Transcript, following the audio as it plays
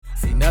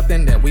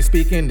nothing that we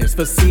speaking is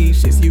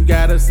facetious. You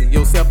gotta see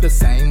yourself the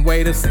same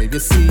way the Savior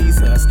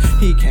sees us.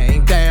 He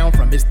came down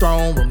from his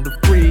throne room to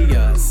free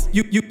us.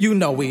 You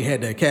know we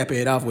had to cap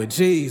it off with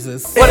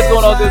Jesus. What is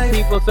going on, good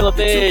people? Philip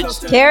Edge.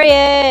 Carrie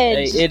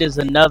Edge. Hey, it is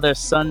another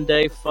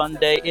Sunday fun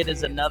day. It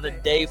is another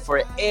day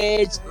for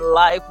Edge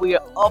Life. We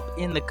are up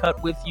in the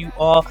cut with you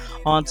all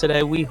on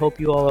today. We hope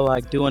you all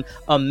are doing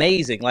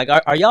amazing.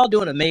 Are y'all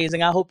doing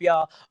amazing? I hope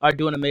y'all are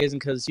doing amazing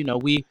because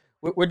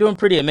we're doing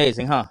pretty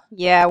amazing, huh?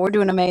 Yeah, we're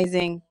doing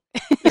amazing.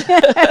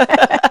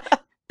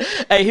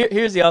 Hey,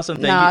 here's the awesome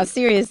thing. Nah,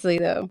 seriously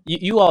though.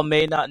 You all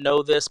may not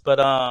know this, but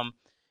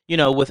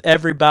with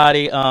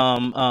everybody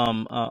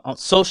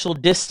social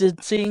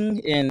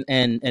distancing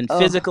and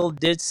physical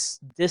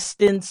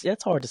distance,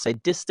 that's hard to say,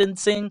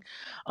 distancing.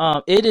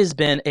 It has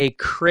been a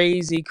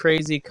crazy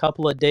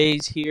couple of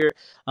days here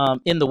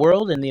in the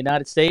world, in the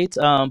United States.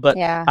 But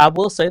yeah. I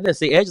will say this,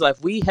 the Edge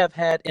Life, we have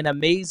had an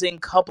amazing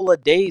couple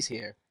of days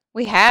here.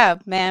 We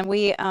have, man.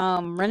 We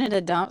rented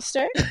a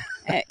dumpster.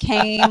 It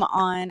came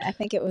on, I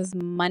think it was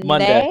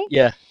Monday.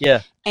 Yeah.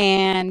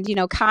 And,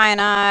 Kai and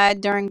I,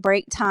 during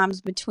break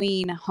times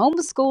between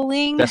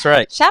homeschooling. That's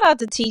right. Shout out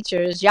to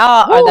teachers.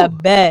 Y'all are the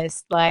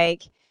best.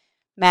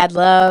 Mad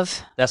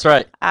love. That's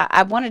right.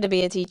 I wanted to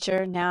be a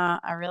teacher. Now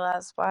I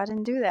realize why I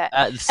didn't do that.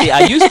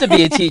 I used to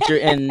be a teacher,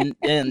 and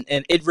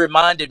it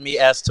reminded me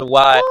as to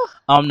why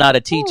I'm not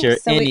a teacher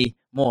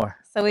anymore.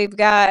 So we've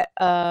got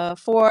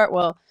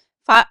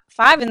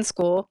five in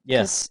school.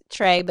 Yes.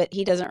 Trey, but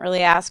he doesn't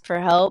really ask for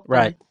help.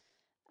 Right.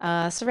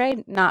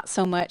 Saray, not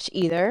so much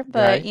either.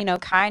 But,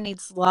 Kai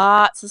needs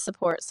lots of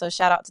support. So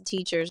shout out to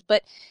teachers.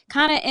 But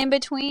kind of in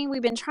between,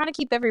 we've been trying to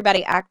keep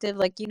everybody active,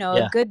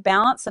 a good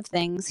balance of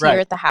things here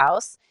at the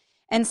house.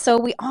 And so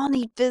we all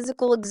need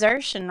physical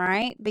exertion,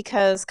 right?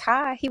 Because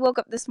Kai, he woke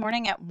up this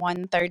morning at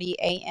 1:30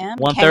 a.m.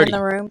 Came in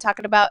the room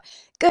talking about,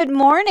 good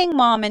morning,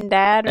 Mom and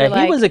Dad.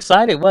 He was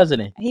excited,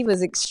 wasn't he? He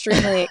was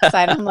extremely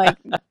excited. I'm like,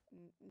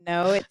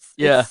 no,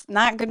 it's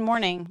not good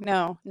morning.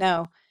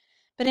 No.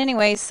 But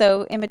anyway,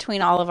 so in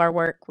between all of our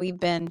work, we've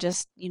been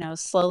just,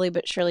 slowly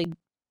but surely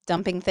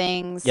dumping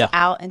things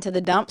out into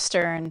the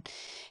dumpster. And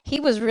he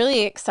was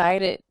really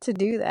excited to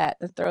do that,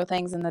 to throw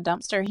things in the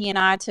dumpster. He and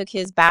I took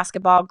his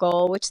basketball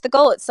goal, which the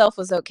goal itself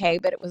was okay,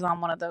 but it was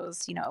on one of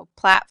those,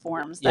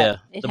 platforms. The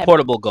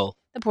portable goal.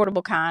 The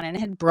portable kind, and it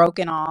had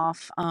broken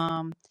off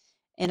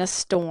in a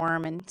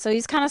storm. And so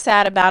he's kind of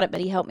sad about it,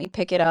 but he helped me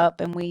pick it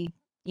up, and we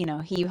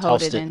he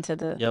hauled it into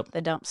the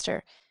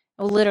dumpster.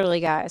 Well, literally,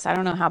 guys, I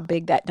don't know how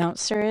big that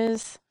dumpster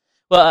is.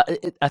 Well,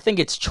 I think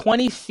it's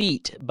 20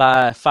 feet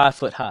by 5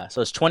 foot high. So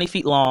it's 20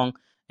 feet long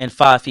and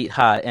 5 feet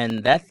high.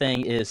 And that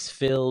thing is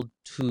filled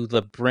to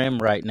the brim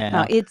right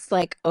now. No, it's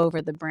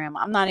over the brim.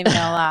 I'm not even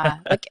going to lie.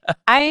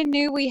 I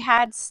knew we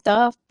had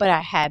stuff, but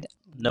I had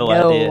no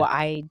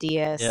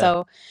idea. Yeah.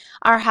 So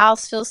our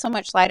house feels so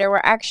much lighter.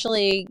 We're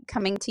actually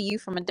coming to you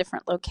from a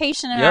different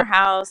location in our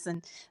house,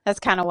 and that's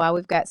kind of why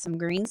we've got some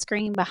green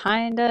screen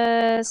behind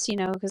us,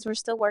 because we're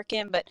still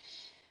working. But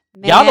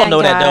man, y'all don't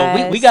know that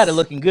though. We got it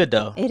looking good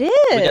though. It is.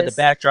 We got the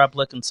backdrop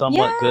looking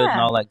somewhat good and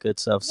all that good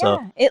stuff.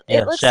 So it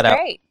looks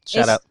great.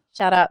 Shout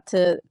out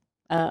to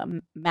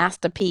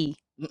Master P.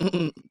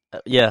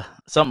 Yeah,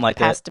 something like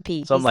Pastor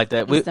P. Something like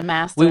that. He's the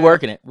master. We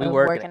working it. We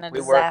working a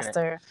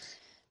disaster.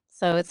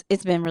 So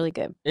it's been really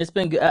good. It's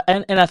been good,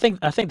 and I think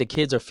the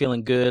kids are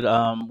feeling good.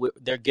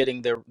 They're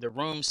getting their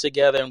rooms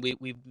together, and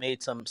we've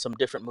made some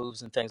different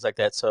moves and things like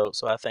that. So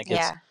I think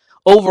it's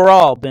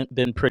overall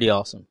been pretty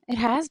awesome. It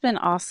has been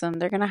awesome.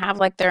 They're gonna have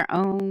their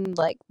own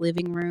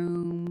living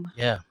room,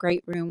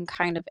 great room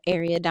kind of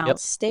area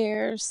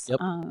downstairs. Yep.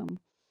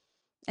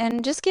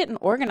 And just getting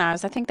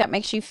organized, I think that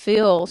makes you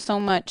feel so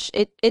much.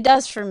 It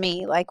does for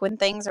me. When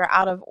things are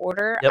out of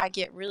order, I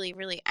get really,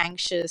 really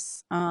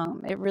anxious.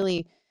 It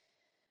really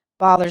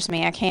bothers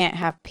me. I can't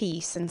have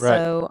peace, and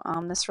so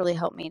this really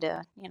helped me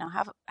to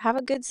have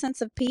a good sense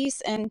of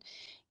peace. And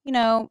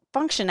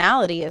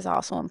functionality is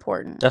also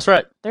important. That's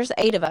right. There's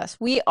 8 of us.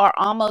 We are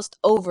almost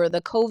over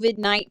the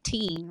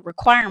COVID-19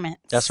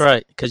 requirements. That's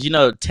right, because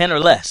 10 or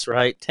less,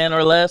 right? 10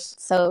 or less.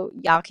 So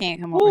y'all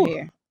can't come over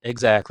here.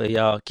 Exactly,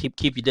 y'all.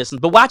 Keep your distance,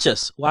 but watch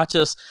us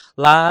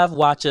live,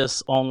 watch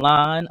us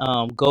online.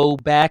 Go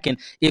back, and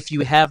if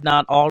you have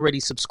not already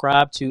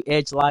subscribed to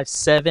Edge Life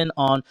 7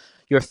 on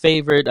your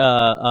favorite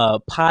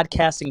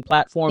podcasting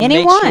platform,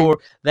 make sure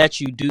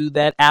that you do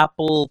that.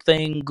 Apple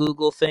thing,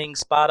 Google thing,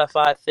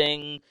 Spotify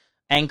thing,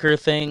 Anchor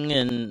thing,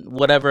 and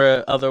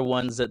whatever other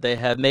ones that they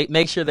have.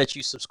 Make sure that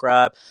you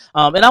subscribe.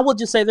 And I will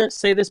just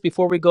say this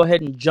before we go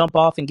ahead and jump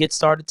off and get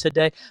started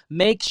today.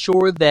 Make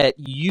sure that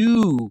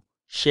you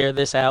share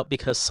this out,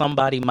 because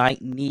somebody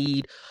might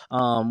need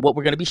what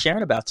we're going to be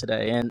sharing about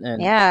today. And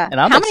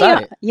I'm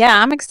excited.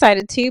 I'm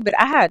excited too. But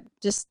I had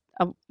just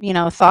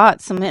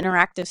thoughts, some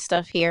interactive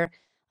stuff here.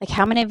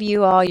 How many of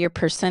you all, your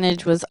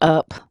percentage was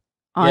up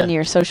on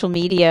your social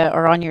media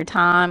or on your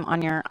time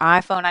on your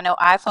iPhone? I know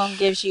iPhone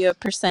gives you a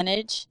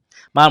percentage.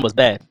 Mine was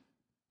bad.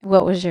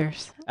 What was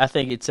yours? I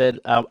think it said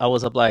I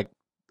was up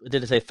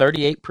did it say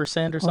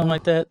 38% or something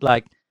like that?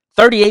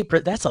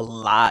 38%. That's a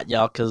lot,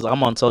 y'all, because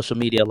I'm on social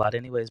media a lot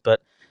anyways.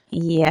 But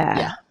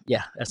Yeah.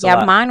 that's a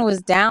lot. Mine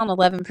was down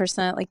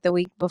 11% like the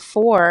week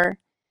before,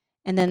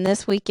 and then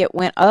this week it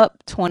went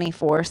up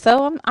 24.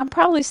 So I'm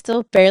probably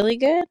still fairly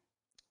good.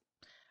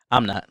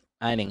 I'm not.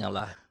 I ain't gonna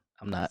lie.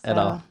 I'm not at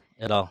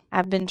all.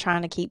 I've been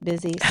trying to keep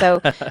busy. So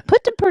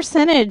put the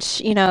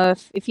percentage,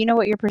 if you know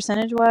what your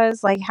percentage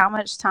was, like how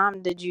much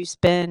time did you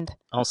spend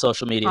on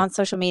social media?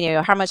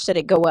 Or how much did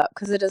it go up?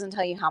 Because it doesn't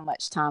tell you how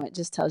much time. It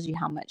just tells you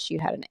how much you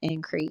had an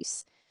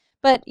increase.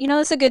 But,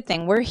 it's a good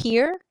thing. We're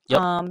here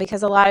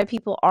because a lot of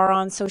people are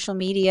on social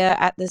media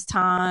at this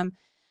time.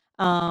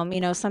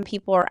 Some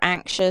people are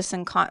anxious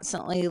and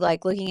constantly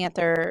like looking at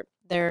their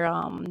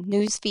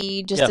news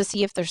feed just to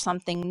see if there's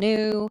something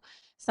new,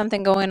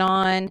 something going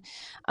on.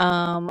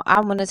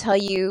 I'm going to tell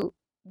you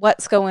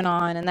what's going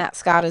on, and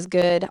that's God is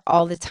good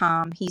all the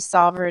time. He's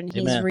sovereign.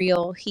 Amen. He's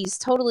real. He's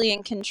totally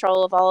in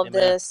control of all of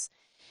this.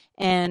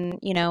 And,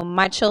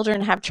 my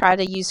children have tried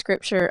to use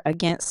scripture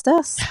against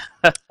us.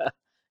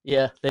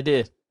 Yeah, they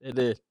did. It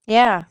did.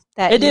 Yeah.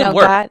 It didn't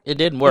work. It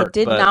didn't work. It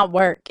did not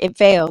work. It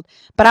failed.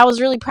 But I was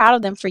really proud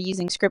of them for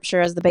using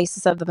scripture as the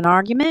basis of an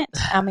argument.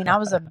 I mean, that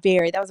was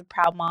a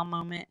proud mom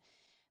moment.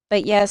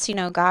 But yes,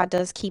 God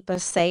does keep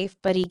us safe,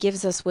 but he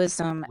gives us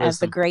wisdom as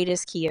the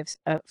greatest key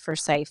for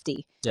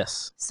safety.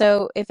 Yes.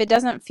 So if it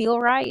doesn't feel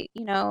right,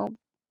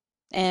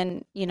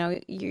 and,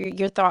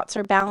 your thoughts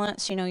are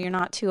balanced, you're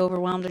not too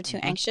overwhelmed or too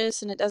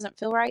anxious and it doesn't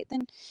feel right,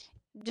 then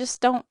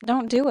just don't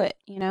do it,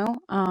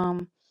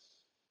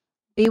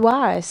 be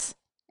wise.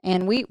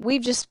 And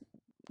we've just,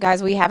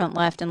 guys, we haven't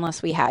left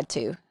unless we had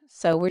to.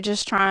 So we're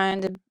just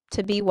trying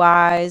to be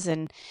wise.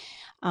 And,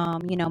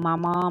 my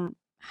mom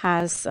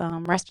has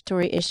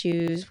respiratory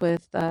issues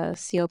with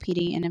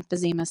COPD and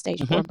emphysema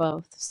stage 4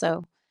 both.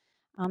 So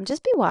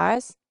just be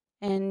wise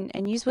and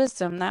use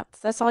wisdom.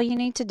 That's all you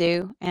need to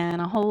do,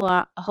 and a whole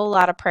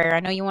lot of prayer.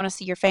 I know you want to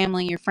see your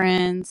family, your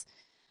friends,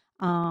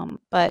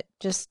 but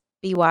just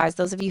be wise.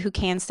 Those of you who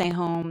can stay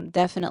home,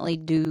 definitely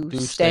do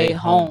stay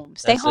home.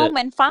 Stay home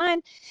and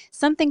find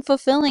something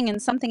fulfilling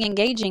and something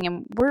engaging.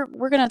 And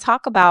we're going to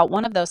talk about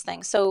one of those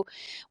things. So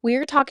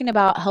we're talking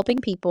about helping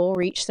people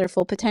reach their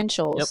full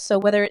potentials. Yep. So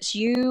whether it's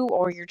you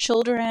or your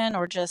children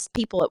or just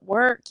people at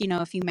work,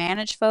 if you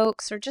manage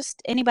folks or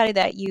just anybody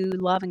that you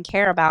love and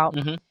care about,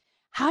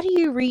 how do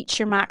you reach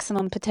your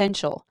maximum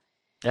potential?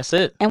 That's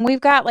it. And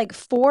we've got like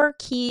 4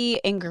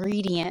 key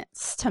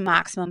ingredients to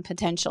maximum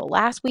potential.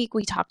 Last week,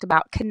 we talked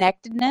about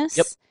connectedness.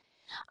 Yep.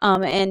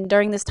 And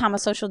during this time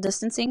of social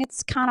distancing,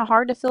 it's kind of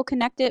hard to feel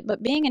connected,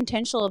 but being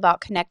intentional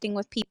about connecting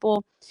with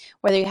people,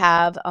 whether you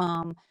have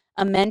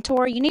a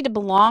mentor, you need to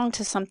belong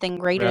to something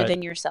greater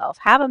than yourself.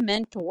 Have a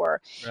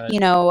mentor,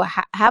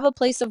 have a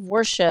place of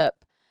worship.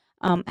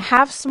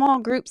 Have small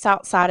groups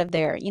outside of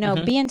there,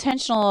 be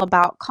intentional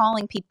about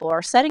calling people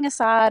or setting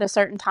aside a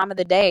certain time of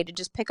the day to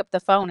just pick up the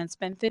phone and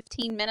spend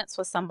 15 minutes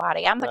with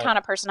somebody. I'm the kind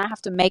of person I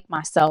have to make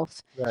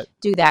myself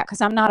do that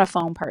because I'm not a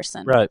phone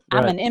person.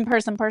 I'm an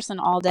in-person person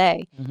all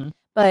day.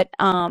 But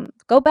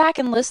go back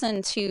and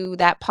listen to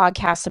that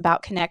podcast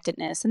about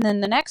connectedness. And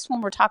then the next one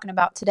we're talking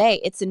about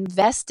today, it's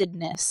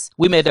investedness.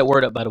 We made that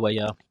word up, by the way,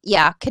 y'all.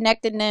 Yeah,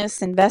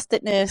 connectedness,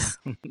 investedness.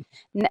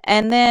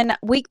 And then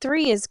week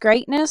 3 is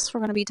greatness.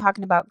 We're going to be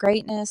talking about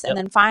greatness. And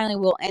then finally,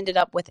 we'll end it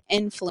up with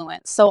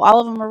influence. So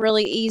all of them are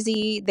really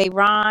easy. They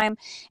rhyme,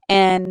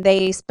 and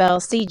they spell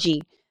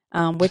CG,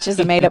 which is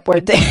a made-up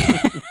word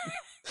there.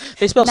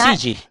 They spell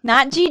CG.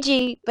 Not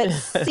GG, but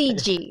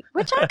CG,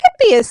 which I could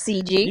be a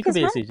CG. You could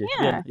be a CG.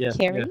 Yeah.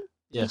 Carrie,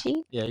 yeah.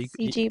 GG, yeah.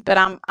 CG, but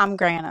I'm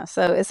Grana,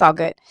 so it's all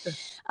good.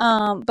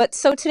 But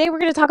so today we're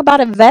going to talk about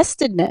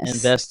investedness.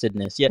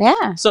 Investedness,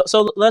 yeah.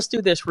 So let's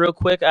do this real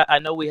quick. I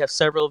know we have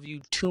several of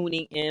you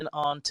tuning in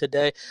on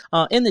today.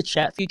 In the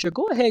chat feature,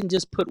 go ahead and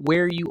just put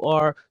where you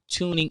are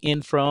tuning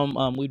in from.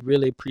 We'd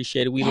really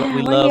appreciate it. We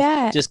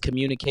love just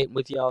communicating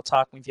with y'all,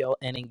 talking with y'all,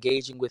 and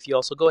engaging with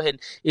y'all. So go ahead,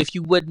 if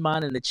you wouldn't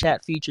mind, in the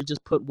chat feature,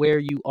 just put where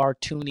you are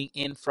tuning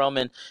in from,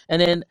 and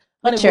then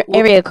what's your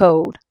area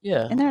code?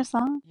 Yeah. Isn't there a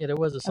song? Yeah, there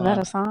was a song. Is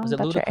that a song? Was it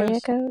Ludacris? Your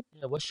area code?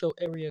 Yeah, what's your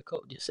area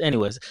code? Yes.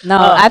 Anyways. No,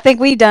 I think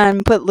we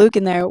done put Luke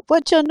in there.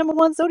 What's your number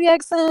 1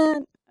 zodiac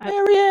sign?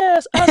 There he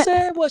is. I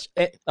said, what's...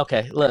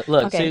 Okay, look.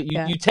 Okay, see,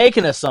 you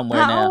taking us somewhere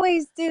now. I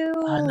always do.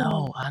 I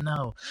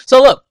know.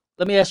 So look,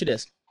 let me ask you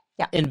this.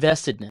 Yeah.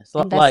 Investedness.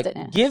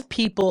 Like, give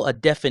people a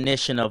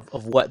definition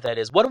of what that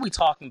is. What are we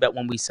talking about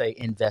when we say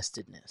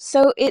investedness?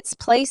 So it's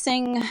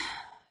placing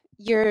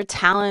your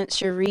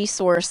talents, your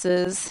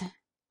resources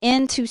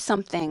into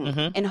something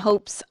in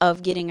hopes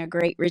of getting a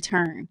great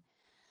return.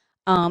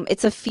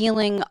 It's a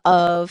feeling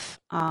of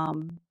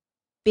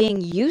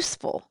being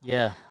useful.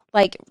 Yeah.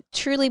 Like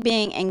truly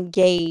being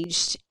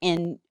engaged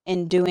in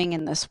doing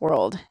in this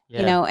world.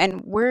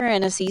 And we're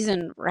in a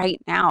season right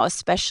now,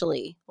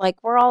 especially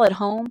like we're all at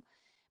home,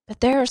 but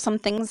there are some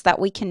things that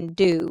we can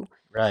do.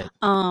 Right.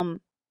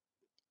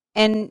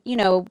 And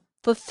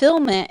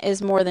fulfillment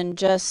is more than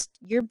just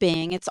your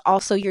being, it's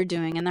also your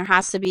doing, and there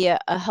has to be a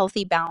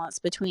healthy balance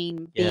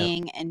between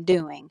being and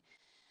doing.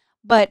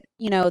 But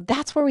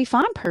that's where we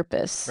find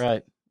purpose.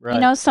 Right. Right. You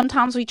know,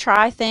 sometimes we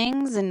try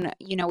things and,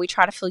 you know, we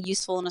try to feel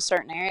useful in a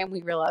certain area and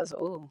we realize,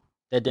 oh,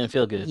 that didn't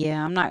feel good.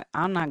 yeah,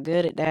 I'm not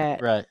good at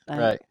that. Right. Like,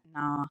 Right.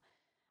 nah,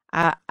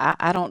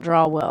 I don't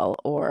draw well,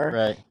 or,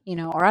 Right. you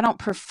know, or I don't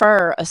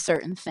prefer a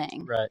certain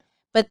thing. Right.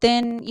 But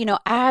then, you know,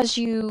 as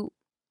you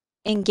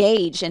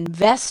engage,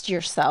 invest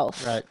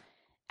yourself, Right.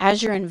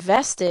 as you're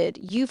invested,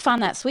 you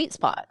find that sweet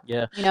spot.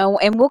 Yeah. You know,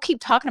 and we'll keep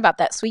talking about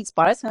that sweet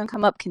spot. It's going to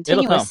come up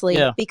continuously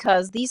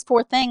because these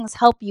 4 things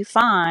help you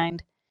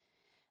find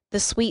the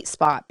sweet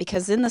spot,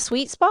 because in the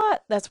sweet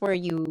spot, that's where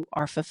you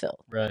are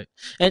fulfilled. Right.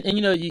 And you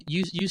know,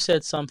 you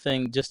said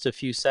something just a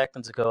few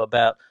seconds ago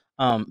about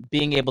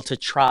being able to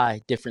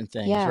try different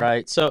things,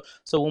 right? So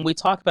when we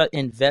talk about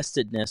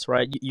investedness,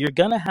 right, you're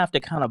gonna have to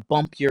kind of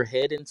bump your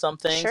head in some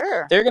things.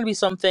 Sure. There are gonna be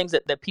some things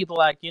that people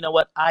like, you know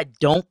what, I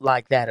don't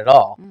like that at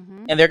all.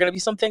 Mm-hmm. And there are gonna be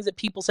some things that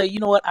people say, you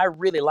know what, I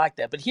really like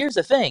that. But here's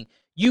the thing: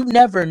 you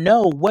never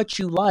know what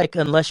you like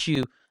unless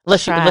you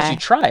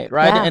try it,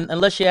 right? Yeah. And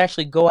unless you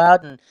actually go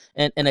out and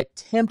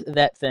attempt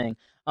that thing.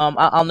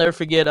 I'll never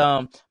forget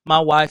my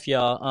wife,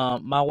 y'all.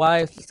 My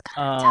wife, He's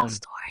gonna tell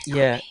stories.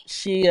 yeah,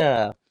 she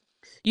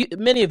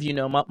many of you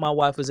know my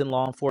wife was in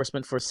law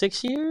enforcement for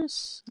 6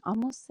 years,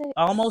 almost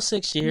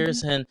 6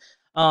 years, Mm-hmm. and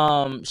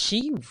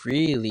she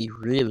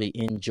really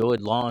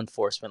enjoyed law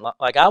enforcement.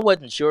 Like I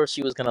wasn't sure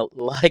she was gonna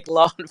like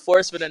law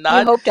enforcement or not.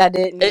 You hoped I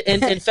didn't.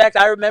 In fact,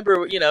 I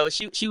remember, you know,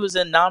 she was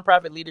in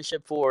nonprofit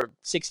leadership for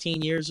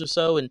 16 years or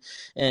so,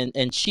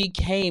 and she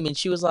came and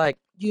she was like,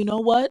 you know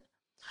what?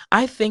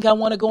 I think I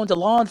want to go into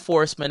law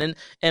enforcement.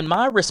 And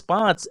my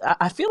response,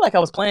 I feel like I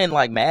was playing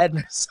like Madden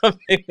or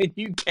something when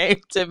you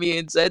came to me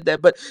and said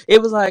that, but it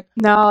was like,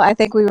 no, I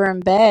think we were in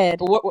bed.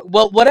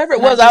 Well, whatever it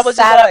And was, I I was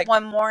sat just up like,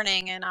 one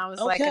morning and I was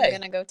like, I'm okay.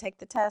 gonna go take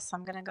the test.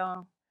 I'm gonna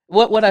go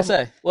What'd I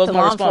say? What was the my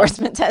law response?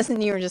 enforcement test,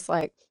 and you were just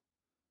like,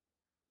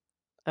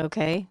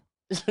 okay.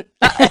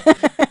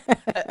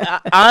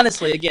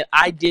 Honestly, again,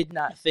 I did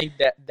not think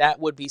that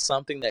would be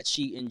something that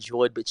she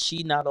enjoyed, but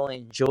she not only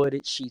enjoyed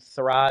it, she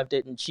thrived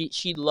it, and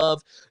she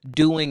loved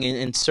doing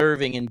and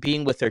serving and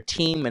being with her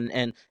team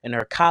and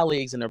her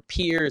colleagues and her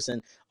peers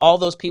and all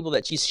those people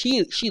that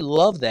she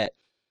loved that.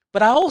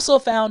 But I also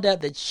found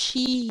out that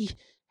she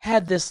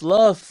had this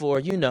love for,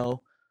 you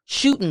know,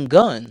 shooting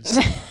guns.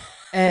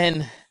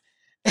 and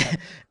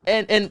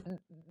it's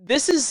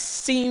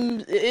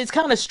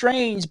kind of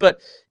strange, but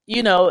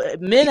you know,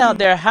 men out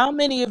there, how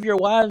many of your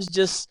wives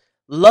just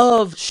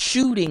love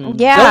shooting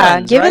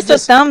guns? Give right? us a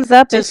thumbs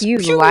up if you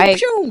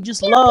like.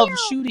 Just love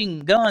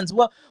shooting guns.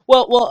 Well,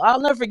 I'll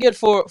never forget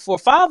for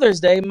Father's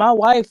Day, my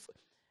wife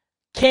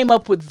came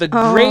up with the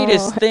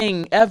greatest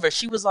thing ever.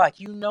 She was like,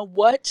 you know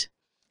what?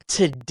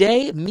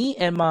 Today, me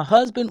and my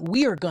husband,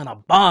 we are gonna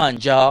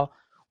bond, y'all.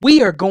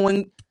 We are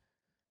going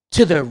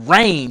to the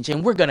range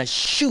and we're gonna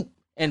shoot.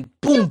 And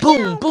boom,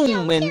 boom,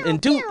 boom,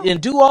 and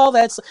do all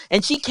that.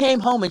 And she came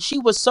home and she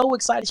was so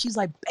excited. She's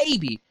like,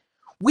 baby,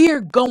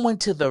 we're going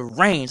to the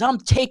range. I'm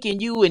taking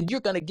you and you're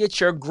going to get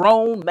your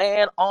grown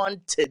man on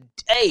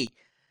today.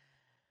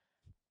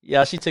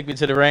 Yeah, she took me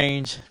to the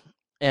range.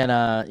 And,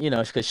 you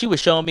know, because she was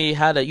showing me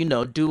how to, you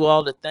know, do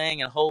all the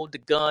thing and hold the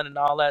gun and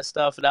all that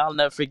stuff. And I'll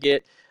never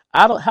forget.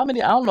 I don't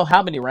know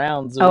how many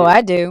rounds.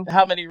 I do.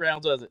 How many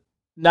rounds was it?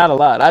 Not a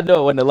lot. I know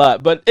it wasn't a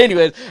lot. But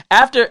anyways,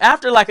 after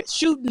like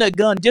shooting a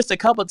gun just a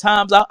couple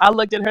times, I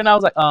looked at her and I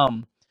was like,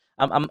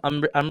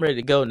 I'm ready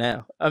to go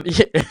now.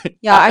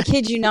 Yeah, I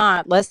kid you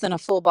not, less than a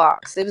full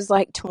box. It was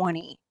like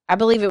 20. I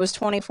believe it was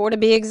 24 to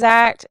be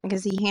exact,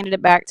 because he handed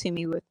it back to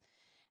me with,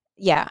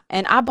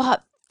 and I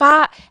bought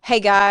 5. Hey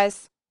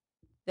guys,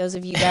 those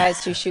of you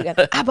guys who shoot guns,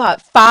 I bought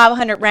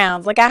 500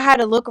 rounds. Like, I had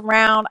to look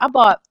around. I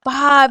bought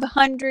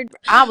 500.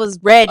 I was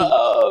ready.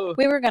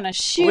 We were going to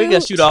shoot. We're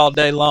going to shoot all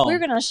day long. We're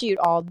going to shoot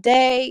all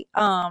day.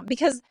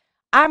 Because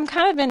I'm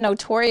kind of been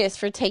notorious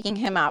for taking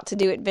him out to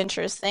do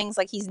adventurous things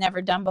like he's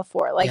never done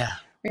before. Like,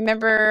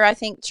 remember, I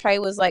think Trey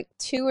was like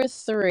 2 or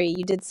 3.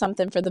 You did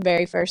something for the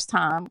very first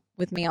time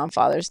with me on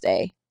Father's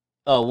Day.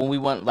 Oh, when we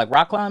went like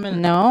rock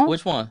climbing? No.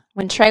 Which one?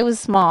 When Trey was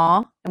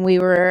small and we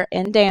were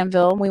in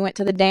Danville, we went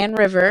to the Dan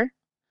River.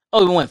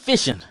 Oh, we went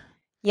fishing.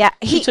 Yeah,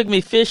 he took me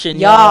fishing.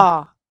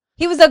 Y'all.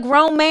 He was a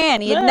grown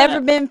man. He had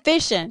never been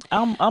fishing.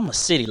 I'm a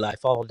city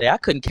life all day. I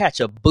couldn't catch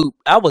a boot.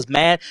 I was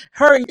mad.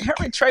 Her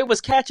and Trey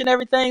was catching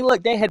everything.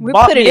 Look, they had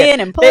bought put it in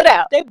and pull it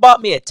out. They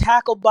bought me a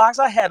tackle box.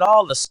 I had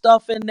all the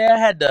stuff in there. I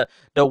had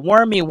the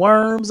wormy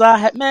worms. I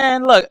had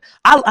look.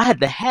 I had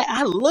the hat.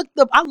 I looked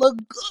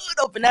good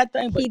up in that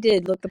thing. But he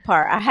did look the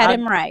part. I had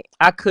him right.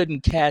 I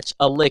couldn't catch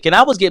a lick, and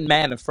I was getting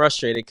mad and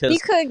frustrated because he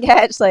couldn't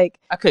catch I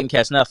couldn't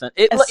catch nothing.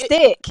 A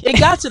stick. It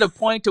got to the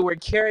point to where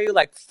Carrie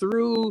like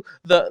threw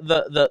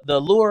the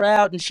lure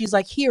out, and she's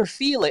like, "Here,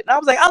 feel it." And I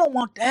was like, "I don't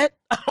want that.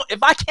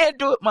 If I can't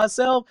do it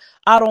myself,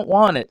 I don't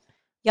want it."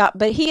 Yeah,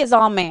 but he is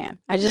all man.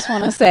 I just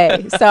want to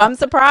say. So I'm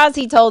surprised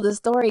he told this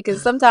story,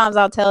 because sometimes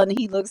I'll tell it and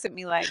he looks at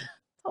me like,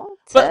 "Don't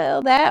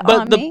tell that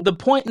on me." But the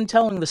point in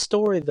telling the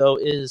story though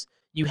is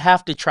you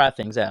have to try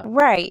things out.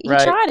 Right. He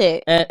tried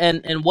it.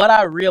 And what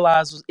I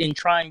realized was in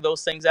trying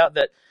those things out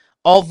that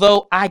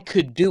although I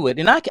could do it,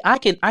 and I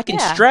can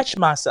Yeah. stretch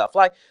myself.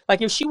 Like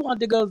if she wanted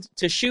to go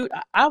to shoot,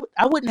 I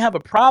wouldn't have a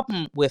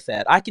problem with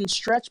that. I can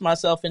stretch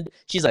myself, and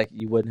she's like,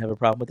 you wouldn't have a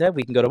problem with that.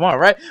 We can go tomorrow,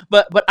 right?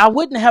 But I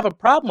wouldn't have a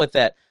problem with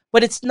that.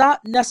 But it's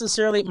not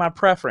necessarily my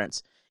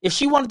preference. If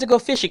she wanted to go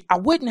fishing, I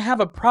wouldn't have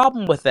a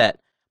problem with that.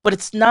 But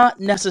it's not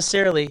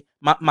necessarily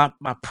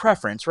my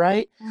preference,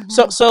 right?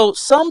 So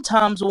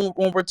sometimes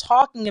when we're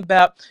talking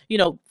about,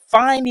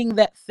 finding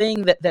that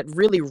thing that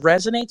really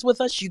resonates with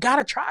us, you got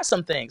to try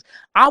some things.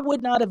 I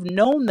would not have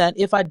known that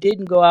if I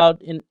didn't go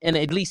out and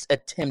at least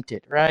attempt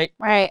it, right?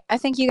 Right. I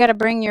think you got to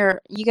bring your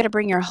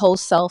whole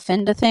self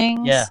into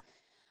things. Yeah.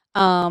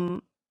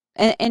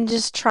 And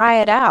just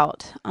try it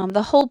out.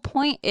 The whole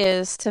point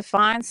is to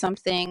find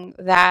something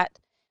that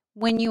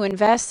when you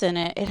invest in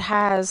it, it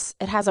has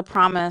a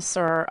promise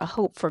or a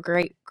hope for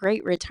great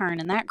return,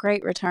 and that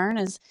great return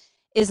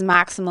is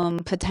maximum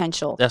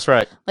potential. That's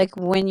right. Like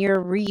when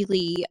you're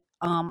really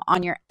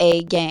on your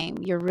A game,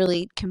 you're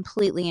really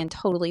completely and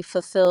totally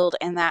fulfilled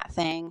in that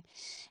thing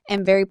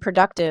and very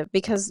productive,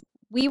 because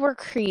we were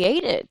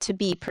created to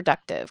be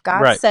productive.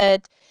 God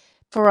said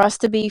for us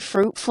to be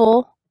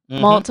fruitful,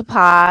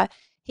 multiply.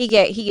 He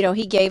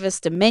gave us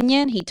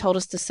dominion. He told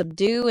us to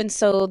subdue. And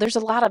so there's a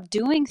lot of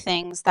doing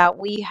things that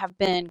we have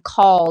been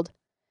called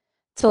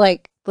to,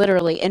 like,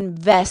 literally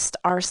invest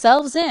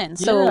ourselves in.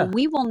 So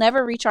we will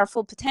never reach our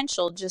full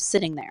potential just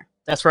sitting there.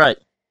 That's right.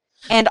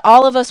 And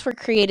all of us were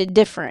created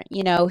different.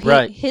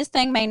 Right. His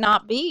thing may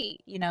not be,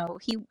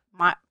 he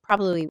might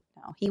probably,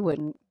 he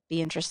wouldn't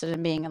be interested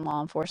in being in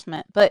law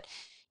enforcement. But,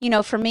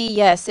 for me,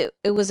 yes,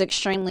 it was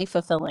extremely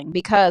fulfilling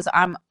because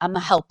I'm a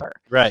helper.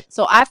 Right.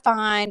 So I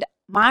find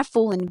my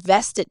full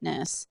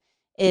investedness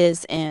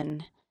is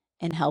in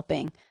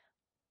helping.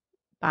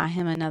 Buy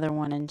him another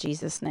one in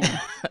Jesus' name.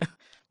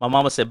 My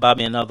mama said, buy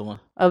me another one.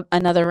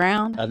 Another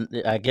round?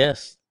 I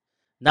guess.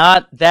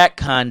 Not that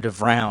kind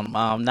of round,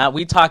 Mom. Not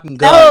we talking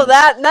No,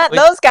 guns. not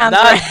those kinds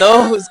of rounds. Not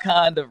those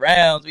kind of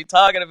rounds. We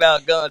talking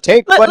about guns.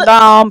 Take one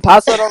down,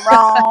 pass it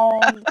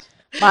around.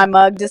 My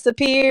mug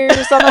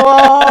disappears on the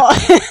wall.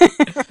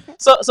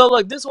 So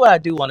look, this is what I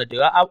do want to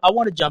do. I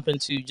want to jump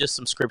into just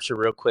some scripture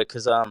real quick,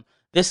 because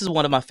this is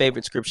one of my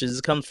favorite scriptures.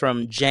 This comes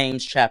from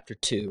James chapter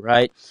 2,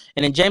 right?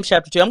 And in James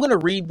chapter 2, I'm going to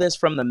read this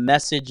from the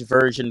Message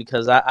version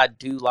because I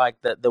do like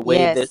the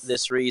way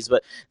this reads.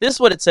 But this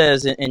is what it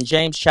says in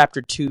James chapter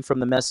 2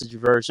 from the Message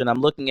version. I'm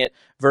looking at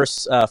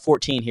verse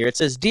 14 here. It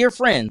says, "Dear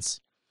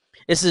friends,"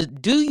 it says,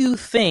 "do you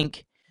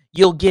think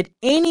you'll get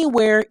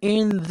anywhere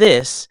in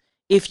this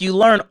if you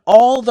learn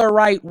all the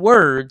right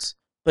words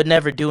but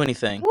never do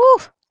anything?" Woo,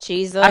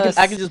 Jesus.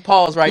 I can just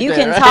pause right there. You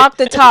can right? talk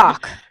the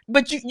talk.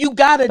 But you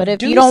gotta. But if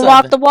do you don't something.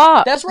 walk the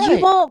walk, that's right.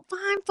 You won't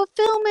find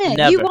fulfillment.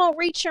 Never. You won't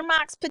reach your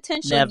max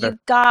potential. Never.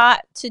 You've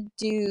got to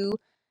do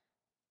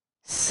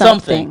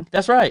something.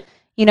 That's right.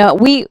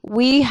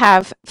 We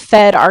have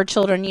fed our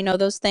children.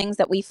 Those things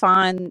that we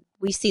find,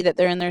 we see that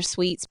they're in their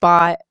sweet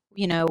spot.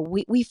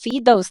 We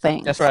feed those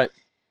things. That's right.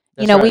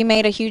 We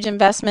made a huge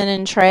investment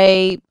in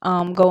Trey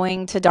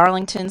going to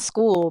Darlington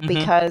School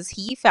because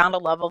he found a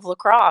love of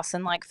lacrosse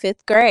in like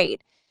 5th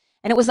grade,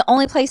 and it was the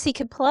only place he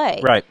could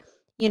play. Right.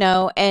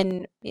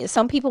 And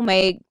some people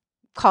may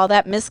call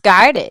that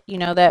misguided,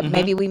 that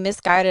maybe we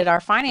misguided our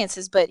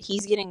finances, but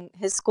he's getting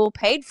his school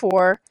paid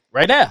for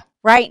right now.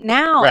 Right.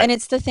 And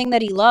it's the thing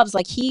that he loves.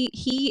 Like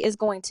he is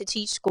going to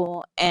teach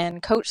school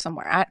and coach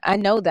somewhere. I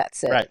know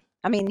that's it. Right.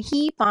 I mean,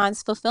 he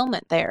finds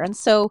fulfillment there. And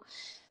so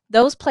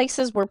those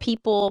places where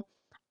people,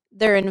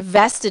 their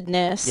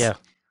investedness,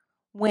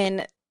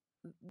 when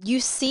you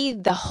see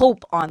the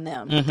hope on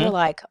them, they're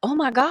like, oh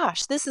my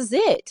gosh, this is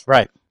it.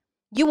 Right.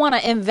 You want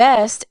to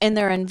invest in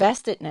their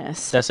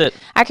investedness. That's it.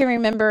 I can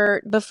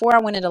remember before I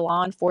went into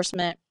law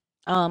enforcement,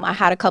 I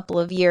had a couple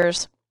of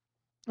years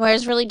where I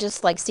was really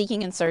just like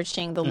seeking and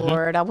searching the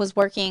Lord. I was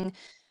working,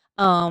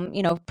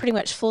 pretty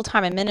much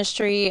full-time in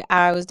ministry.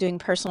 I was doing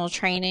personal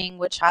training,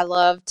 which I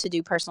love to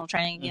do personal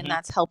training. And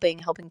that's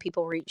helping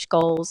people reach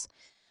goals.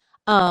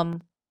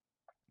 And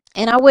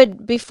I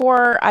would,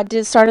 before I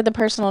started the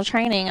personal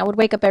training, I would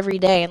wake up every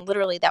day and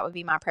literally that would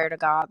be my prayer to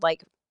God.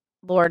 Like,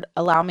 Lord,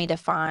 allow me to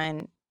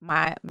find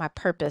my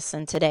purpose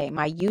in today,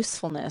 my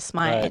usefulness,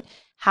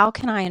 how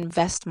can I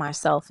invest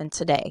myself in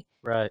today?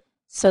 Right.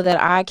 So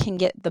that I can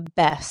get the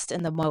best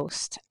and the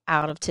most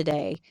out of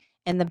today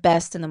and the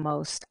best and the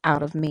most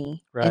out of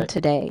me in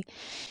today.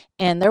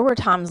 And there were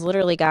times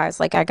literally, guys,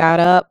 like I got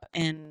up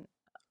and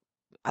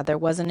there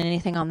wasn't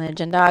anything on the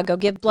agenda. I go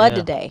give blood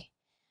today.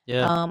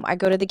 Yeah. I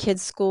go to the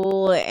kids'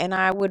 school and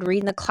I would read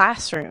in the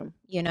classroom.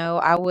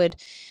 I would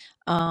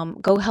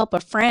go help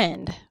a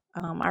friend.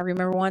 I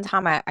remember one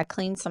time I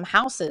cleaned some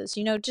houses,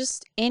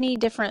 just any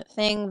different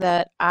thing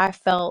that I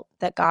felt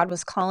that God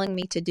was calling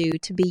me to do,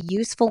 to be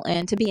useful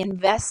in, to be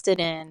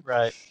invested in,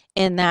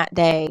 in that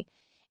day.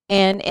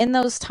 And in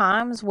those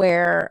times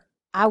where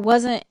I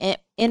wasn't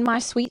in my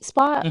sweet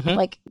spot,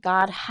 like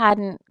God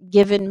hadn't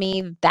given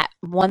me that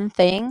one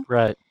thing,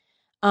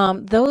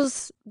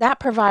 that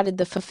provided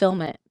the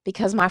fulfillment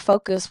because my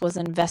focus was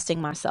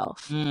investing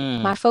myself.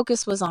 My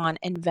focus was on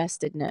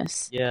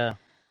investedness. Yeah.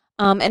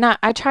 And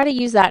I try to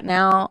use that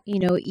now,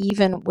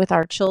 even with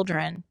our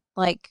children.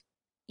 Like,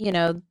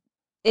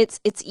 it's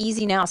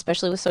easy now,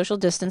 especially with social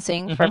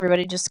distancing, for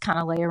everybody to just kind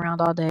of lay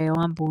around all day. Oh,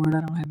 I'm bored.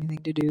 I don't have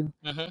anything to do.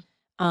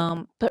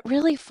 But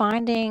really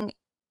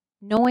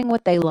knowing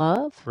what they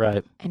love,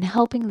 right, and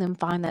helping them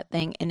find that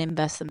thing and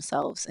invest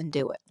themselves and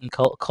do it. And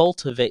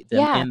cultivate them.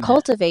 Yeah,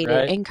 cultivate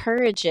that, right? it,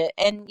 encourage it.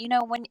 And,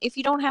 if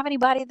you don't have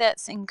anybody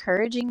that's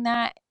encouraging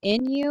that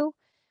in you,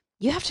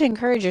 you have to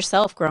encourage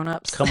yourself,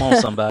 grown-ups. Come on,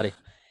 somebody.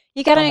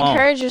 You got to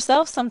encourage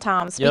yourself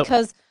sometimes,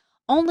 because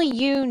only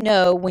you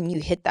know when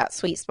you hit that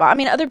sweet spot. I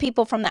mean, other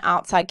people from the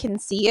outside can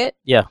see it.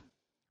 Yeah.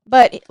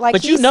 But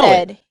he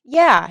said,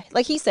 it.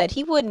 Like he said,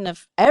 he wouldn't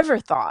have ever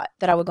thought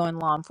that I would go in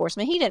law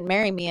enforcement. He didn't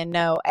marry me and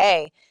know,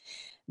 hey,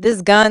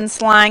 this gun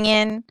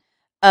slanging,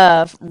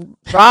 rod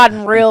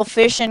and reel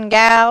fishing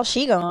gal,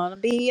 she gonna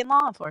be in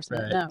law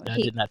enforcement. Right. No, I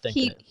did not think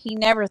that. He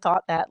never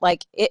thought that.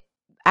 Like, it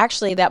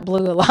actually, that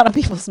blew a lot of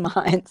people's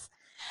minds.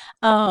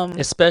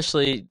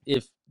 Especially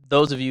if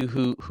those of you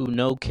who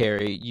know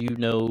Carrie,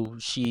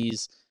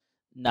 she's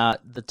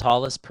not the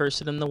tallest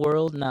person in the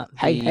world, not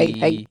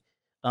the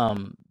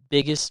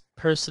biggest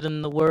person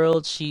in the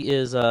world. She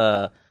is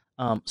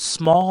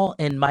small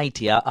and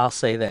mighty. I'll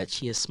say that.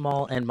 She is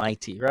small and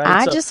mighty, right?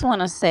 I just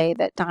want to say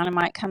that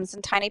dynamite comes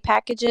in tiny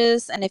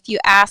packages, and if you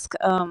asked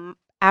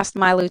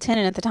my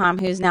lieutenant at the time,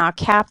 who's now a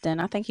captain,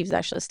 I think he was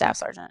actually a staff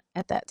sergeant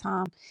at that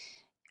time,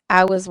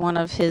 I was one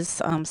of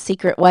his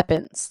secret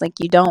weapons. Like,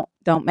 you don't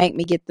make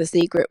me get the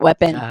secret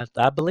weapon.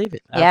 I believe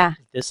it. Yeah.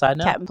 This I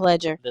know. Captain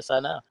Pledger. This I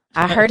know.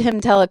 I heard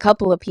him tell a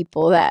couple of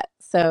people that.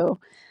 So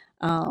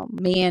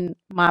me and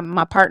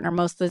my partner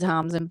most of the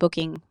times in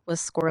booking was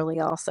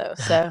squirrely also.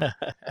 So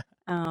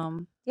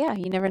yeah,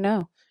 you never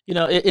know.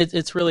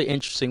 It's really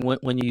interesting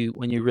when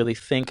you really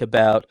think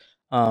about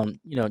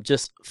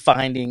just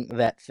finding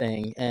that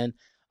thing. And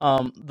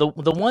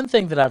the one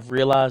thing that I've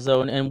realized,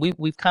 though, and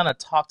we've kind of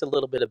talked a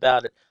little bit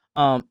about it,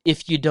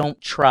 if you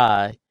don't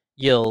try,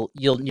 you'll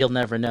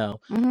never know.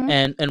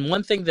 And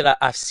one thing that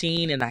I've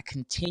seen and I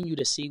continue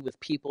to see with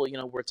people,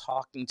 we're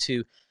talking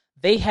to,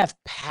 they have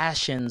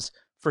passions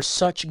for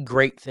such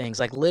great things.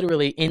 Like,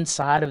 literally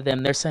inside of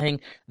them, they're saying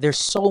there's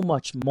so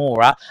much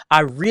more. I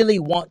really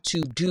want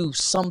to do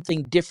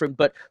something different,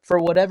 but for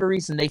whatever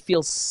reason, they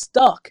feel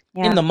stuck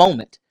in the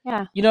moment.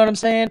 Yeah. You know what I'm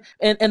saying?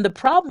 And the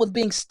problem with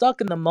being stuck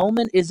in the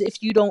moment is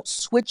if you don't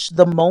switch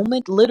the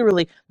moment,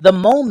 literally, the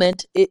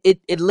moment,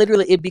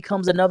 it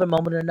becomes another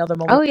moment and another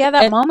moment. Oh, yeah,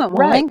 that moment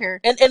will linger.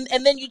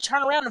 And then you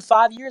turn around and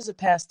 5 years have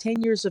passed,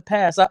 10 years have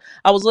passed.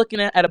 I was looking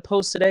at a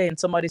post today and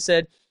somebody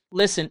said,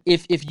 listen,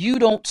 if you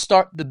don't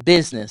start the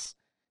business,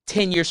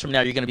 10 years from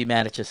now, you're going to be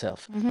mad at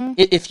yourself.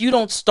 If you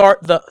don't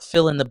start the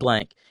fill in the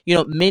blank,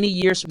 many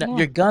years from now,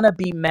 you're going to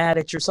be mad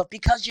at yourself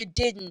because you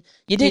didn't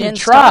try.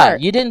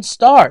 Start. You didn't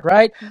start,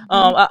 right?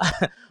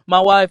 My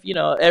wife,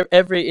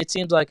 it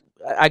seems like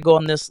I go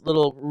on this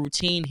little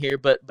routine here,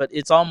 but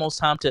it's almost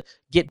time to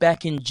get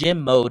back in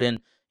gym mode. And,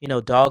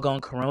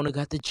 doggone Corona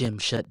got the gym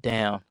shut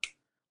down.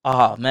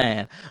 Oh,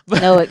 man.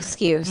 No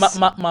excuse.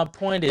 My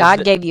point is,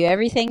 God gave you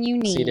everything you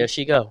need. See, there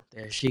she go.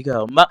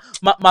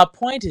 My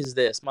point is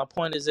this.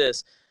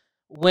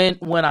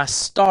 When I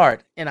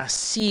start and I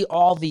see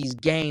all these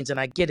gains and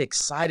I get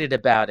excited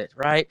about it,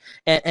 right?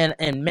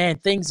 And man,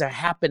 things are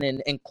happening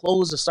and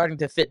clothes are starting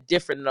to fit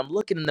different, and I'm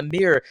looking in the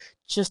mirror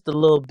just a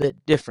little bit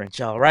different,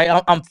 y'all,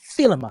 right? I'm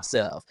feeling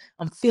myself.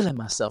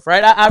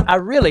 Right? I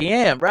really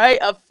am, right?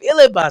 I'm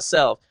feeling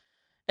myself.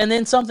 And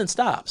then something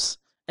stops.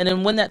 And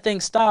then when that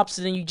thing stops,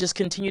 then you just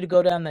continue to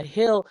go down the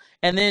hill.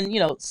 And then,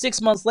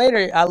 6 months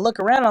later, I look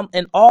around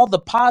and all the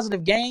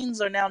positive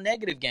gains are now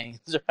negative gains,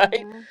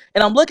 right?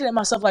 And I'm looking at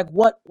myself like,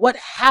 what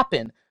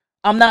happened?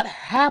 I'm not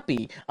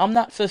happy. I'm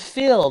not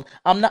fulfilled.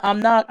 I'm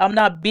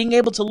not being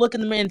able to look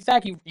in the mirror. In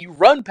fact, you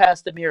run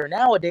past the mirror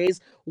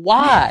nowadays.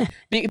 Why?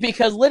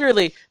 Because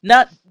literally,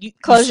 you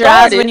close your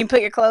eyes when you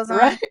put your clothes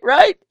on.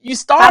 Right. You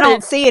started. I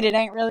don't see it. It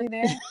ain't really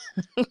there.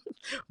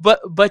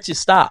 but you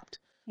stopped.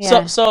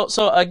 Yeah.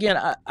 So again,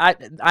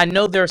 I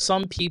know there are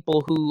some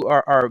people who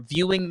are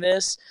viewing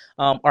this,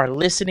 are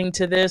listening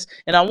to this,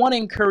 and I want to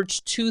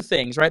encourage two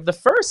things, right? The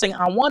first thing,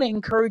 I want to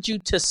encourage you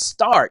to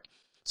start.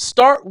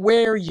 Start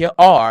where you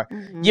are.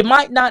 You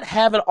might not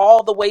have it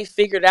all the way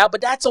figured out,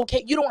 but that's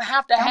okay. You don't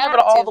have to have it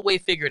all the way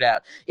figured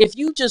out. If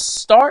you just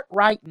start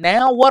right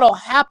now, what'll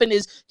happen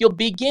is you'll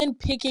begin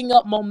picking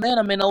up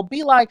momentum, and it'll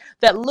be like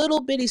that little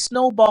bitty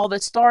snowball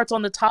that starts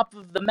on the top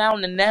of the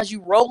mountain, and as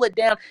you roll it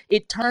down,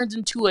 it turns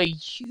into a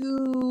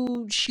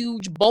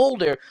huge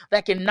boulder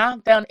that can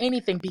knock down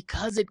anything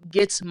because it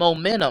gets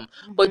momentum.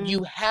 But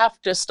you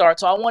have to start.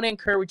 So I want to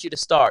encourage you to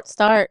start.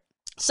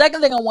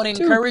 Second thing I want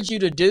to encourage you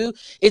to do,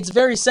 it's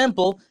very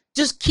simple.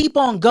 Just keep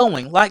on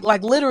going. Like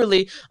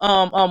literally,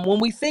 when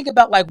we think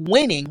about like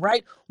winning,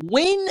 right?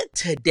 Win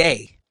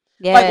today.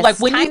 Yes, Like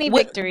when tiny you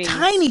victories.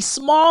 tiny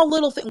small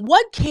little thing.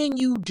 What can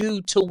you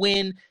do to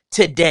win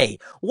today?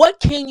 What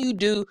can you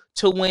do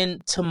to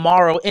win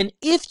tomorrow? And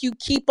if you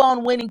keep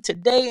on winning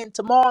today and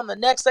tomorrow and the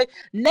next day,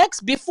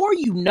 before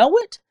you know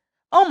it,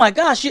 oh my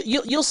gosh,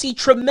 you'll see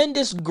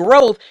tremendous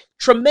growth,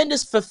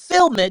 tremendous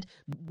fulfillment.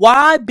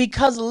 Why?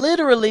 Because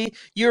literally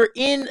you're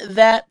in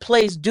that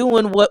place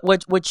doing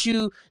what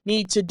you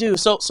need to do.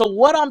 So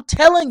what I'm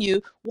telling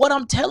you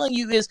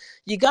is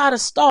you got to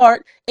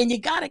start and you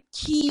got to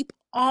keep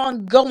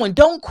on going.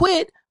 Don't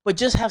quit, but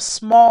just have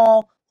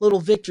small little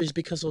victories,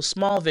 because those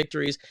small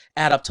victories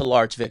add up to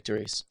large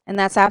victories. And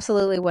that's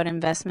absolutely what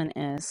investment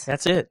is.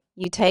 That's it.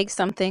 You take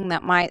something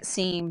that might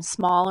seem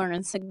small or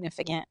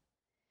insignificant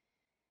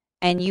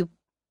and you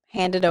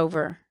hand it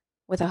over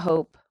with a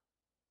hope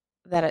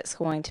that it's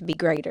going to be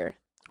greater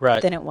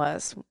than it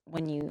was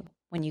when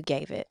you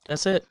gave it.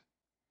 That's it.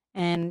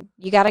 And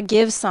you got to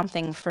give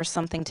something for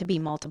something to be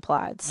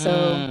multiplied.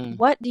 So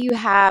what do you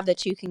have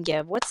that you can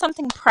give? What's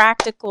something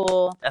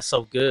practical? That's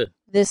so good.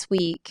 This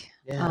week,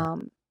 Yeah.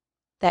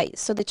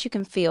 so that you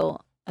can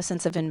feel a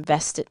sense of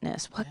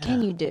investedness. What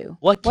can you do?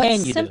 What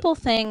simple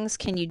things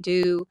can you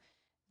do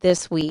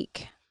this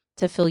week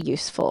to feel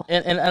useful?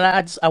 And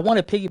I want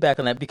to piggyback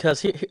on that,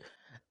 because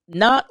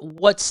not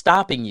what's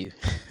stopping you.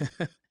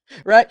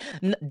 Right?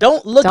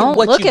 Don't look at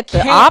what you can't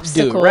the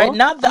obstacle. Do, right?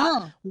 Not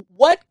the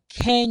what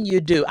can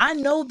you do? I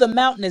know the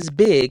mountain is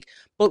big,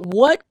 but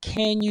what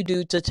can you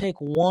do to take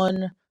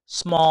one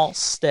small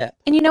step?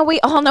 And we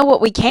all know what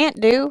we can't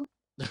do.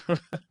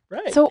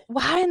 Right. So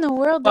why in the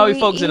world do we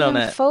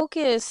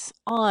focus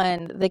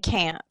on the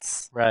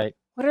can'ts? Right.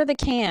 What are the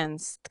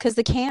cans? Because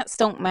the can'ts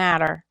don't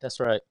matter. That's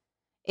right.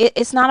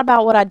 It's not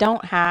about what I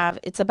don't have.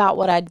 It's about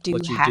what I do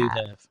what you have. Do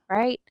have.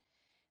 Right?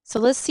 So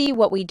let's see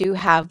what we do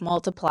have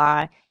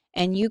multiply,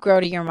 and you grow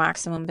to your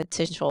maximum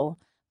potential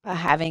by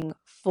having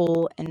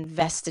full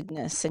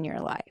investedness in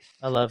your life.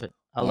 I love it.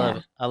 I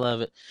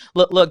love it.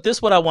 Look, this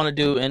is what I want to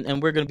do,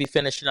 and we're going to be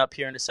finishing up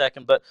here in a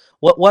second. But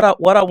what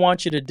I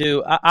want you to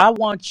do, I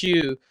want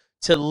you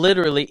to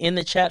literally, in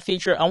the chat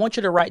feature, I want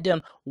you to write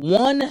down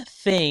one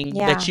thing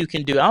that you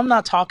can do. I'm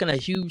not talking a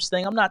huge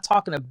thing. I'm not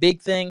talking a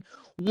big thing.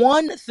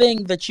 One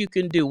thing that you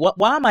can do.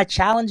 Why am I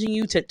challenging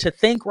you to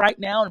think right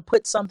now and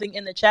put something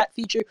in the chat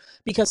feature?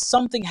 Because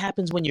something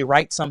happens when you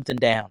write something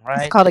down,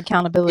 right? It's called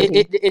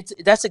accountability.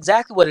 That's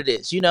exactly what it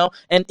is,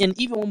 And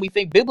even when we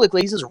think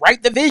biblically, he says,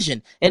 write the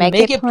vision and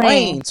make it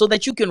plain so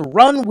that you can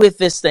run with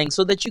this thing,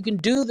 so that you can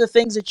do the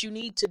things that you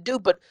need to do.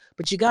 But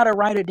you got to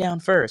write it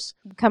down first.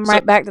 Come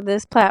right back to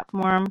this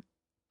platform.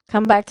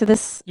 Come back to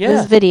this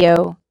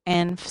video.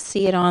 And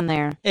see it on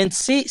there. And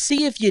see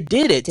if you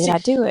did it. Did I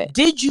do it?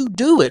 Did you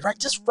do it? Right?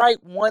 Just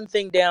write one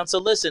thing down. So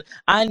listen,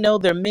 I know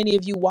there are many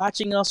of you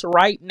watching us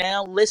right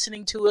now,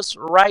 listening to us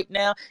right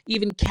now,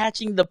 even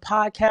catching the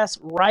podcast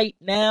right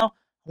now.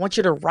 I want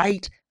you to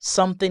write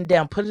something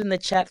down. Put it in the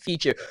chat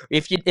feature.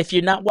 If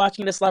you're not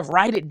watching this live,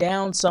 write it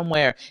down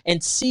somewhere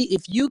and see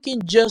if you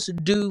can just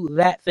do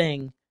that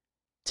thing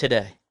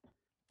today,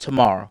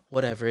 tomorrow,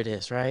 whatever it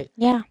is, right?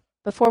 Yeah.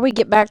 Before we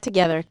get back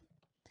together,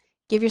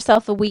 give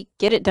yourself a week.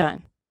 Get it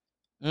done.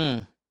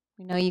 We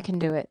know you can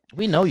do it.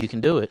 We know you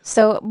can do it.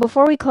 So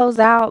before we close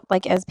out,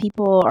 as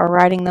people are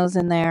writing those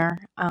in there,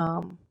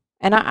 and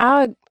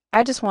I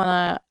just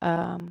want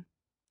to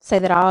say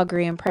that I'll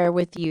agree in prayer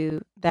with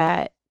you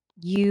that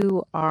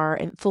you are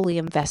fully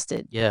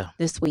invested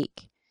this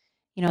week.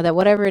 That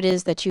whatever it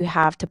is that you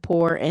have to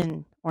pour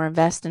in or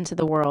invest into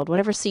the world,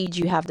 whatever seeds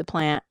you have to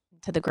plant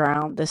to the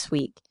ground this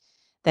week,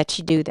 that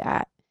you do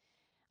that.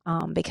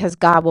 Because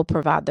God will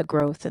provide the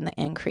growth and the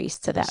increase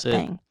to that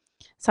thing.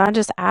 So I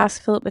just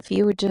ask Philip if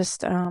you would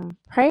just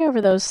pray over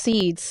those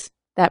seeds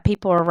that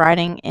people are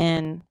writing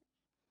in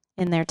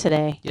there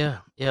today. Yeah.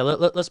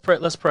 Let's pray.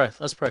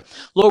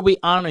 Lord, we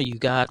honor you,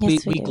 God.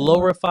 Yes, we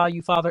glorify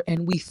you, Father,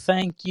 and we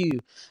thank you.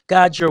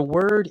 God, your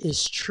word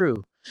is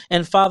true.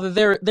 And Father,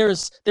 there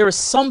is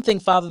something,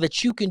 Father,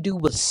 that you can do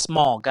with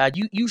small. God,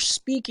 you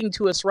speaking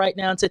to us right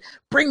now and said,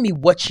 bring me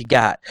what you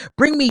got.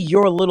 Bring me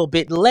your little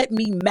bit. Let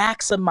me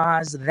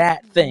maximize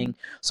that thing.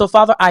 So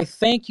Father, I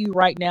thank you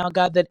right now,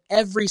 God, that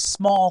every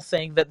small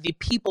thing that the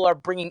people are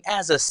bringing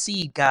as a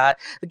seed, God,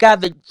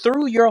 that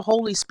through your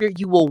Holy Spirit,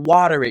 you will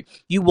water it,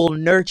 you will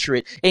nurture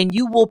it, and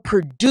you will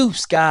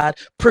produce, God,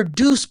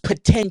 produce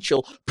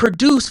potential,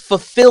 produce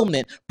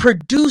fulfillment,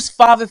 produce,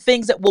 Father,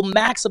 things that will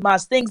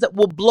maximize, things that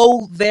will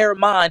blow their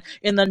mind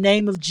in the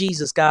name of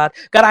Jesus, God.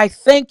 God, I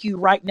thank you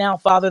right now,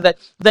 Father,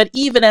 that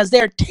even as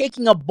they're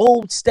taking a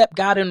bold step,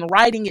 God, and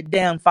writing it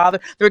down, Father,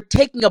 they're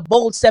taking a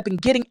bold step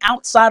and getting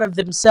outside of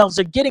themselves.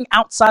 They're getting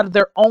outside of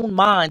their own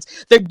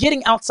minds. They're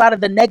getting outside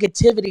of the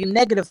negativity and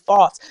negative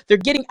thoughts. They're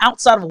getting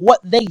outside of what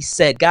they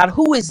said, God.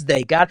 Who is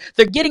they, God?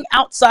 They're getting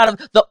outside of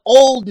the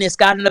oldness,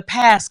 God, in the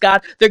past,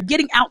 God. They're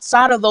getting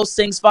outside of those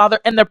things, Father,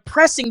 and they're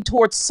pressing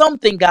towards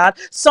something, God,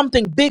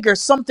 something bigger,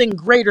 something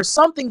greater,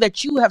 something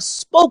that you have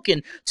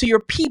spoken to your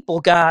people,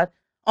 God.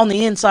 on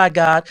the inside,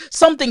 God,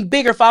 something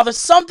bigger, Father,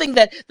 something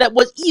that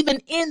was even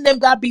in them,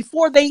 God,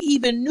 before they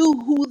even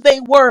knew who they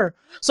were.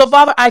 So,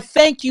 Father, I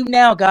thank you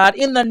now, God,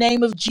 in the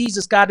name of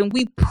Jesus, God, and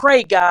we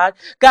pray, God,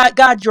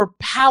 your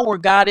power,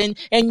 God,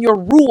 and your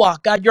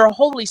Ruach, God, your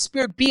Holy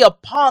Spirit be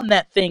upon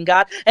that thing,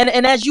 God, and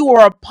as you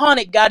are upon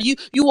it, God, you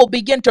will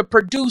begin to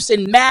produce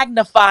and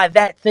magnify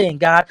that thing,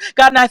 God,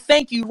 and I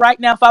thank you right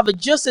now, Father,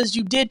 just as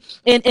you did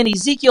in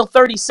Ezekiel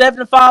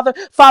 37,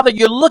 Father,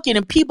 you're looking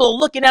and people are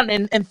looking at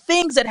and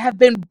things that have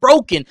been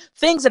broken,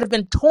 things that have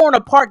been torn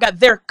apart, God,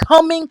 they're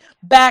coming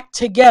back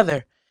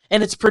together.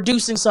 And it's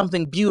producing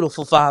something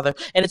beautiful, Father.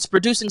 And it's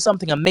producing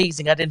something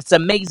amazing, God. And it's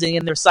amazing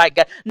in their sight,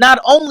 God. Not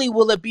only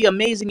will it be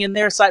amazing in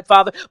their sight,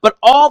 Father, but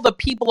all the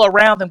people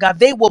around them, God,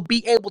 they will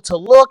be able to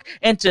look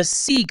and to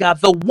see, God,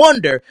 the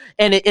wonder.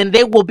 And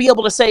they will be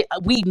able to say,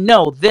 we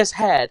know this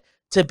had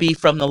to be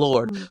from the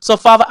Lord. So,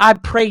 Father, I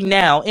pray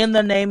now in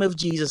the name of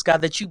Jesus, God,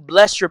 that you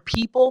bless your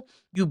people,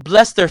 you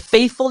bless their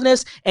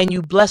faithfulness, and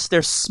you bless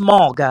their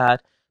small,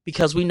 God,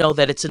 because we know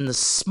that it's in the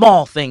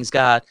small things,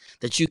 God,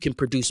 that you can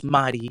produce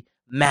mighty,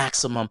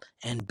 maximum,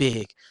 and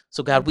big.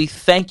 So, God, we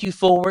thank you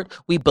for it.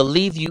 We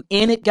believe you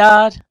in it,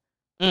 God.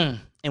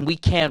 And we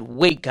can't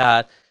wait,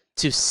 God,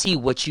 to see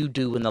what you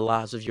do in the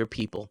lives of your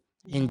people.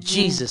 In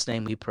Jesus'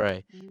 name we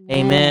pray.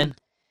 Amen.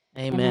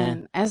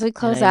 Amen. As we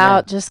close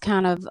out, just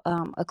kind of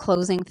a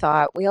closing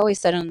thought. We always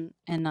said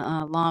in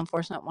law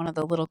enforcement, one of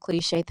the little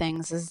cliche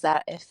things is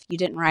that if you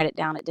didn't write it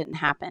down, it didn't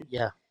happen.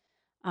 Yeah.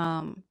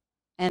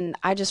 And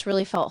I just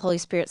really felt Holy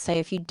Spirit say,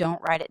 if you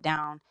don't write it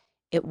down,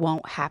 it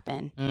won't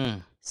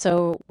happen.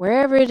 So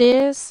wherever it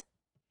is,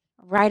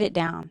 write it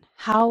down.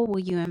 How will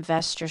you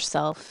invest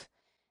yourself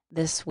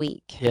this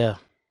week? Yeah.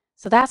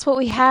 So that's what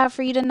we have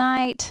for you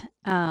tonight.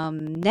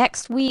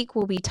 Next week,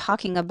 we'll be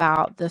talking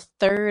about the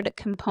third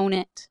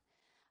component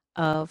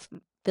of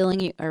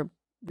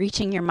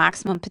reaching your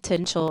maximum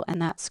potential, and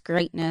that's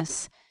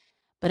greatness.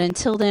 But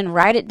until then,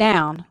 write it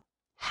down.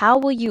 How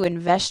will you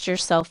invest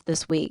yourself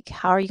this week?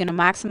 How are you going to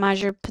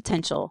maximize your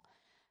potential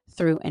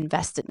through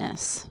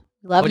investedness?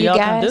 Love you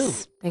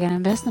guys. They're going to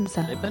invest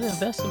themselves. They better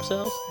invest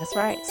themselves. That's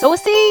right. Sow a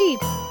seed.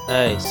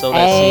 Hey, sow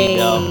that seed,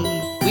 y'all.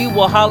 We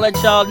will holler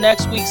at y'all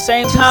next week.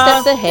 Same 2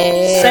 time. steps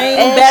ahead. Same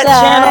Edge bat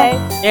Life.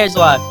 channel. Edge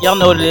Life. Y'all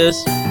know what it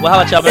is. We'll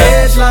holler at y'all, man.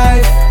 Edge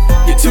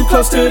Life, you're too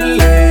close to the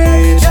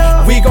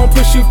ledge. We gon'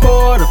 push you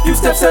forward a few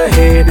steps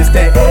ahead. It's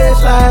that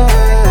Edge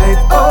Life.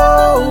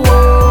 Oh,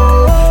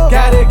 oh.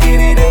 Gotta get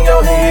it in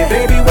your head,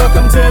 baby.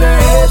 Welcome to the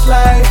Edge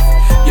Life.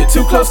 You're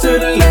too close to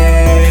the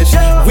ledge.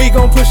 We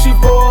gon' push you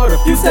forward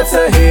a few steps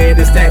ahead.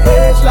 It's that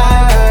Edge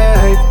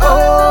Life.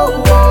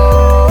 Oh,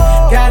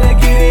 oh. Gotta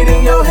get it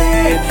in your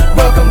head.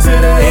 Welcome to the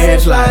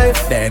Edge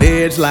Life. That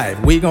Edge Life.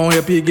 We gon'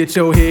 help you get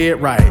your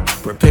head right.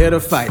 Prepare to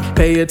fight.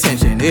 Pay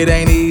attention. It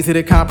ain't easy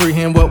to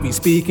comprehend what we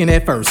speaking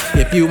at first.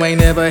 If you ain't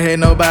never had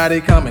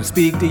nobody come and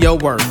speak to your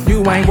worth,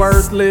 you ain't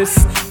worthless.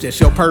 Just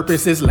your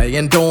purpose is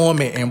laying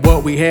dormant, and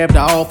what we have to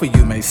offer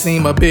you may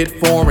seem a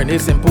bit foreign.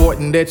 It's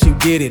important that you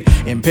get it.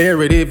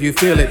 Imperative you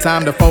feel it.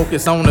 Time to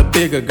focus on the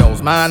bigger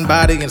goals, mind,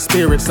 body, and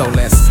spirit. So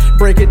let's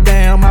break it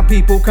down. My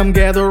people, come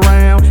gather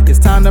around. It's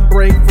time to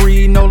break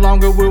free. No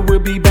longer will we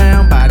be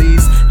bound by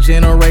these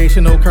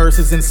generational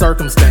curses and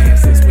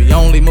circumstances. We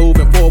only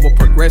moving forward,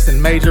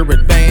 progressing major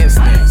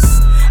advancements.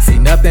 See,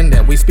 nothing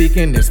that we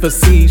speaking is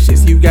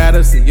facetious. You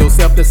gotta see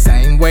yourself the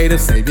same way the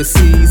Savior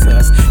sees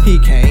us. He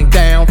came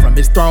down from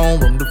his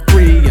throne room to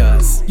free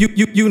us.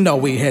 You know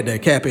we had to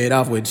cap it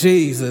off with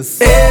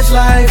Jesus. Edge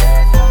Life,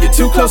 you're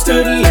too close to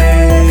the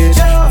ledge.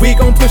 We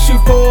gon' push you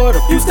forward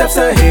a few steps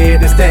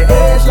ahead. It's that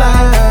Edge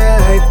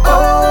Life.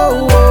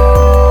 Oh,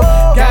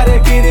 oh. Gotta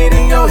get it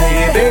in your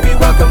head, baby.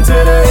 Welcome to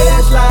the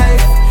Edge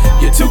Life.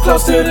 You're too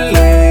close to the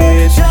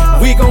ledge.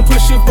 We gon'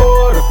 push you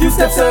forward a few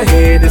steps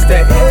ahead. It's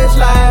that Edge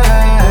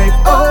Life.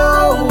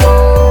 Oh, oh.